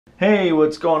Hey,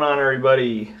 what's going on,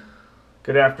 everybody?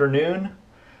 Good afternoon.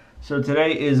 So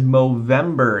today is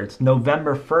Movember. It's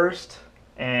November 1st,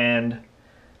 and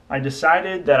I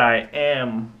decided that I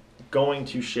am going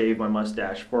to shave my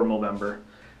mustache for Movember.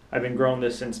 I've been growing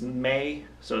this since May,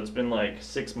 so it's been like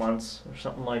 6 months or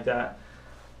something like that.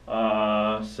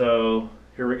 So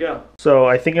here we go. So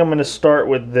I think I'm going to start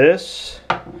with this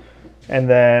and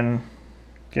then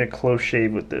get a close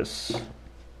shave with this.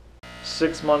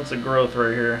 6 months of growth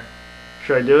right here.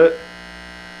 Should I do it?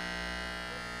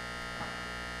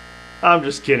 I'm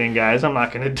just kidding, guys. I'm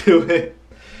not going to do it.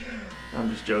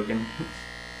 I'm just joking.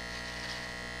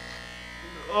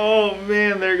 Oh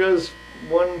man, there goes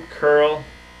one curl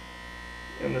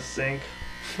in the sink.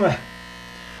 I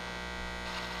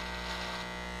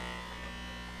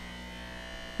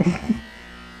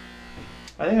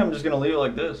think I'm just going to leave it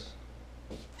like this.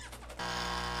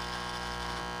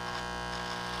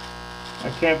 I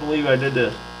can't believe I did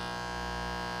this.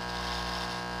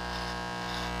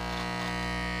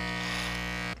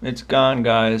 It's gone,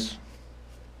 guys.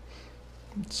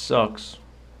 It sucks.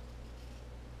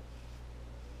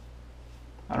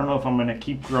 I don't know if I'm going to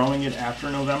keep growing it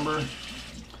after November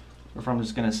or if I'm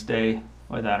just going to stay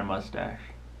without a mustache.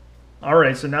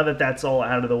 Alright, so now that that's all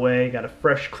out of the way, got a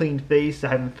fresh, clean face. I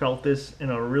haven't felt this in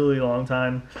a really long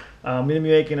time. I'm going to be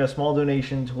making a small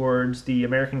donation towards the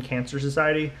American Cancer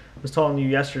Society. I was telling you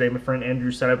yesterday, my friend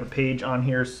Andrew set up a page on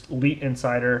here, Elite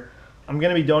Insider. I'm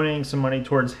going to be donating some money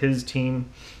towards his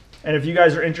team. And if you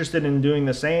guys are interested in doing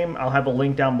the same, I'll have a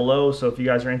link down below. So if you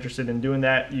guys are interested in doing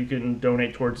that, you can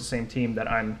donate towards the same team that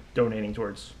I'm donating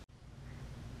towards.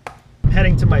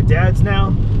 Heading to my dad's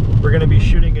now. We're going to be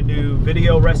shooting a new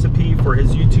video recipe for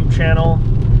his YouTube channel.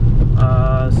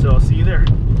 So I'll see you there.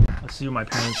 Let's see what my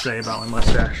parents say about my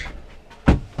mustache.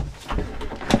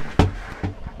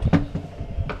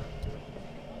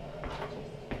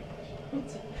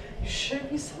 Show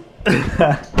me something.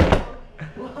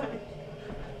 Why?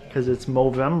 Because it's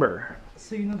Movember.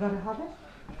 So you're not gonna have it?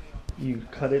 You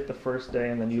cut it the first day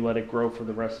and then you let it grow for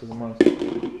the rest of the month.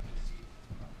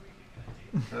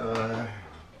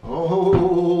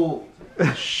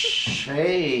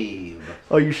 Shave.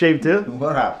 Oh, you shave too?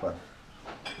 What happened?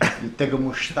 You take a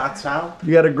mustache out?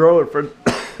 You gotta grow it for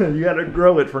you gotta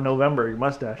grow it for November, your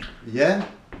mustache. Yeah?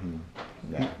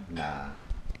 Yeah, nah.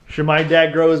 Should my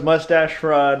dad grow his mustache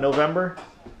for November?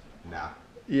 Nah.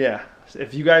 Yeah.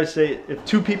 If you guys say, if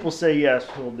two people say yes,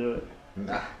 we'll do it.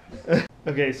 Nah.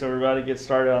 Okay, so we're about to get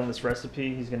started on this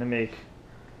recipe. He's gonna make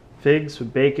figs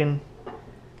with bacon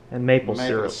and maple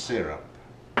syrup.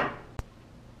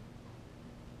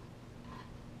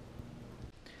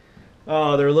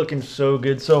 Oh, they're looking so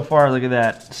good so far. Look at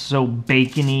that. So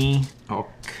bacony.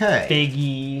 Okay.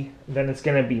 Figgy. Then it's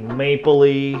gonna be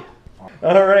mapley.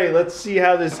 All right, let's see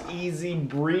how this easy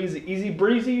breezy,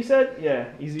 you said? Yeah,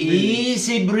 easy breezy.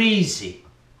 Easy breezy.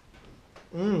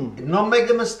 Don't make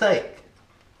a mistake.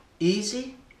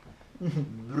 Easy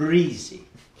breezy.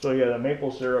 So yeah, the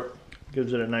maple syrup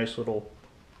gives it a nice little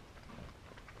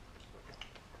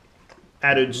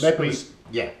added sweet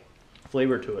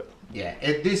flavor to it. Yeah,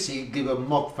 and this give a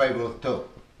more flavor too.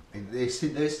 You see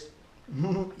this?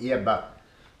 Yeah, but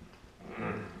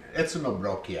it's no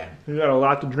broke yet. You got a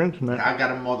lot to drink tonight. I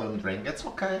got a modern drink. It's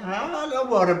okay. Don't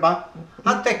worry about it.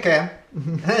 I'll take care.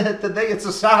 Today it's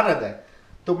a Saturday.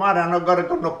 Tomorrow I'm not gonna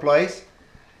go no place.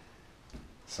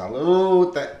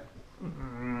 Salute.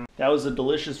 That was a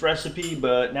delicious recipe,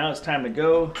 but now it's time to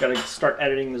go. Gotta start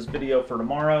editing this video for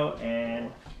tomorrow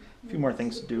and a few more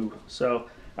things to do. So,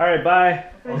 alright, bye.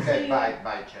 Okay, bye,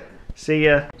 Cherry. See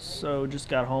ya. So, just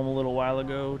got home a little while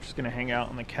ago. Just gonna hang out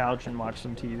on the couch and watch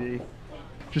some TV.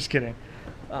 Just kidding.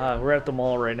 We're at the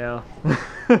mall right now.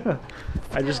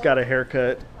 I just got a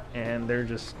haircut and they're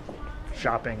just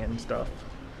shopping and stuff.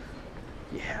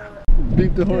 Yeah.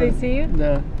 Beep the horn. Do they see you?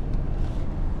 No.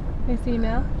 They see you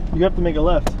now? You have to make a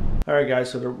left. Alright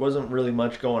guys, so there wasn't really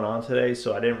much going on today,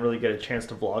 so I didn't really get a chance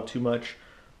to vlog too much.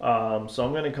 So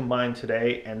I'm going to combine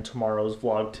today and tomorrow's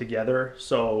vlog together,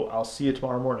 so I'll see you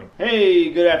tomorrow morning.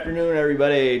 Hey, good afternoon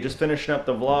everybody. Just finishing up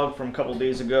the vlog from a couple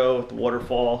days ago at the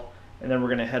waterfall, and then we're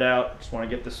going to head out. Just want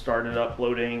to get this started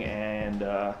uploading, and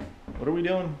what are we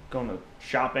doing? Going to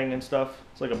shopping and stuff.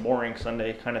 It's like a boring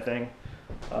Sunday kind of thing.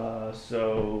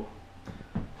 So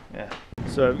yeah.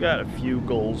 So I've got a few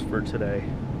goals for today.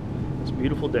 It's a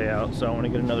beautiful day out, so I want to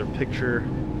get another picture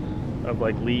of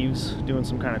like leaves doing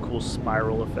some kind of cool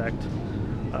spiral effect.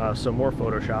 So more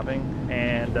photoshopping,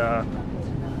 and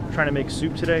trying to make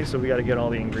soup today, so we got to get all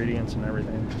the ingredients and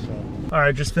everything. So all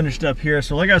right, just finished up here.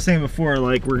 So like I was saying before,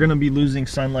 like we're gonna be losing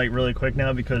sunlight really quick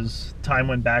now because time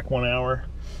went back 1 hour.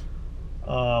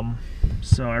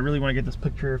 So I really want to get this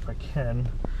picture if I can.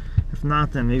 If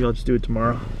not, then maybe I'll just do it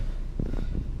tomorrow.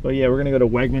 But yeah, we're gonna go to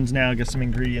Wegmans now, get some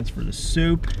ingredients for the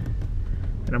soup,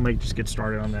 and I might just get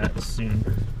started on that soon.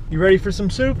 You ready for some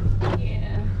soup?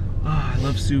 Yeah. Oh, I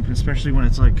love soup, especially when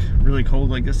it's like really cold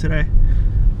like this today.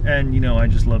 And you know, I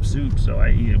just love soup, so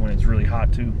I eat it when it's really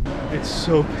hot too. It's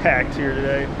so packed here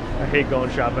today. I hate going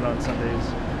shopping on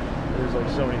Sundays. There's like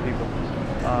so many people.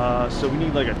 So we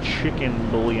need like a chicken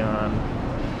bouillon.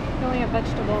 You only have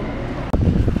vegetable.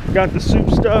 Got the soup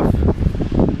stuff.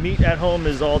 The meat at home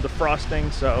is all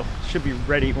defrosting, so it should be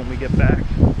ready when we get back.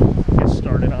 Get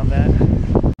started on that.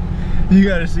 You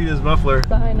gotta see this muffler.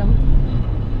 Behind them.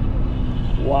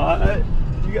 What?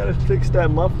 You gotta fix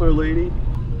that muffler, lady.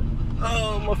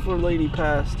 Oh, muffler lady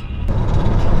passed.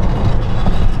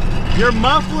 Your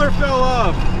muffler fell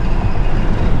off.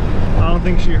 I don't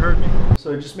think she hurt me.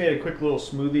 So I just made a quick little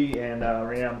smoothie, and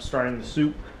right now I'm starting the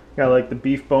soup. Got like the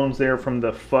beef bones there from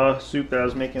the pho soup that I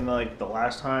was making like the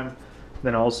last time.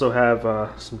 Then I also have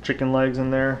some chicken legs in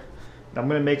there. I'm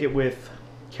gonna make it with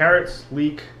carrots,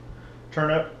 leek,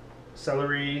 turnip,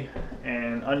 celery,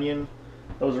 and onion.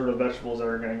 Those are the vegetables that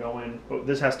are gonna go in. But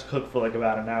this has to cook for like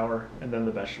about an hour, and then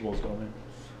the vegetables go in.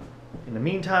 In the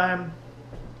meantime,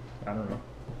 I don't know.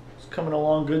 It's coming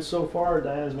along good so far.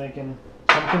 Diana's making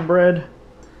pumpkin bread.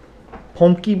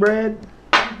 Pumpkin bread?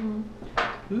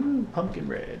 Ooh, pumpkin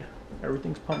bread.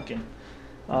 Everything's pumpkin.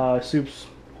 Soup's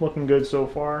looking good so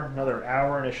far. Another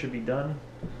hour and it should be done.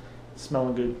 It's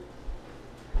smelling good.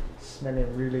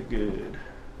 Smelling really good.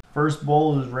 First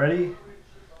bowl is ready.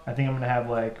 I think I'm gonna have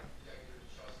like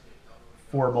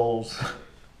 4 bowls.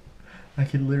 I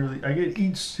could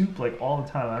eat soup like all the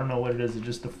time. I don't know what it is. It's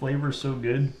just the flavor is so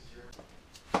good.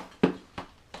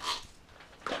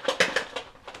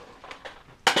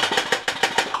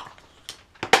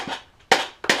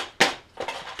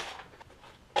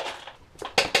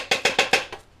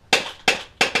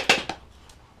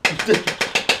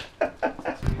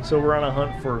 So we're on a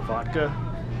hunt for vodka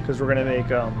because we're gonna make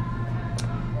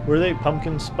what are they?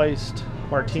 Pumpkin spiced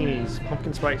martinis.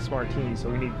 Pumpkin spiced martinis. So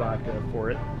we need vodka for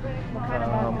it. What kind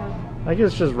of vodka? I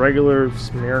guess just regular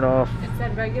Smirnoff. It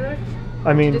said regular?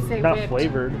 I mean, Did it say not whipped?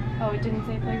 flavored. Oh, it didn't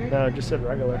say flavored? No, it just said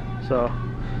regular. So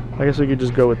I guess we could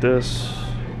just go with this.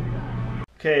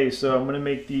 Okay, so I'm gonna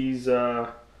make these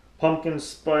pumpkin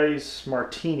spice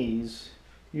martinis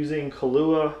using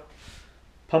Kahlua,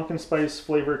 pumpkin spice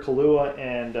flavored Kahlua,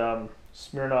 and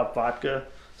Smirnoff vodka.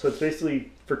 So it's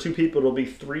basically, for 2 people, it'll be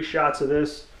 3 shots of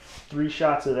this, 3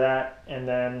 shots of that, and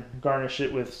then garnish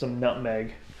it with some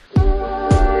nutmeg.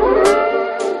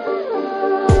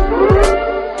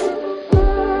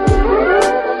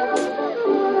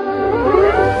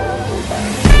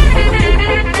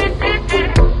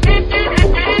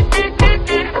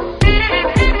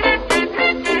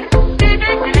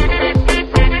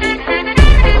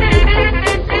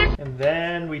 And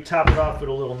then we top it off with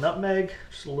a little nutmeg,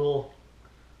 just a little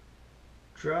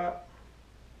drop.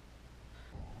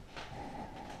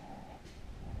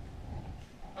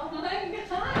 Oh my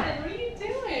god, what are you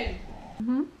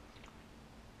doing?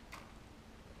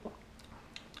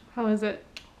 How is it?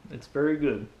 It's very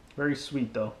good. Very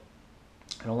sweet though.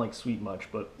 I don't like sweet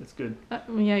much, but it's good.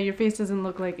 Yeah, your face doesn't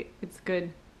look like it's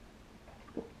good.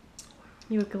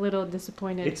 You look a little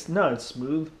disappointed. It's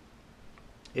smooth.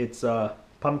 It's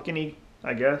pumpkin-y,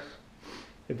 I guess.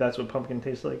 If that's what pumpkin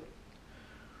tastes like.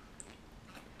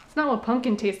 It's not what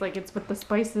pumpkin tastes like, it's what the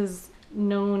spices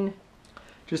known.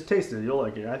 Just taste it, you'll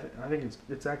like it. I think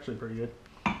it's actually pretty good.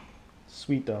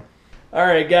 Sweet though.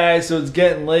 Alright guys, so it's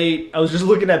getting late. I was just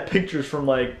looking at pictures from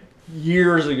like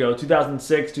years ago,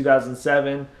 2006,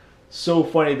 2007. So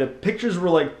funny. The pictures were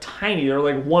like tiny. They were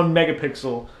like 1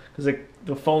 megapixel because like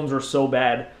the phones were so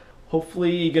bad.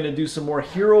 Hopefully gonna do some more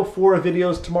Hero 4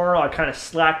 videos tomorrow. I kind of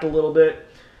slacked a little bit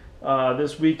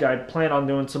this week. I plan on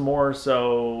doing some more,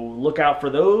 so look out for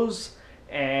those.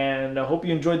 And I hope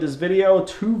you enjoyed this video.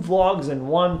 2 vlogs in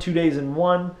 1, 2 days in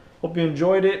 1. Hope you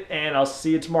enjoyed it, and I'll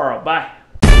see you tomorrow. Bye.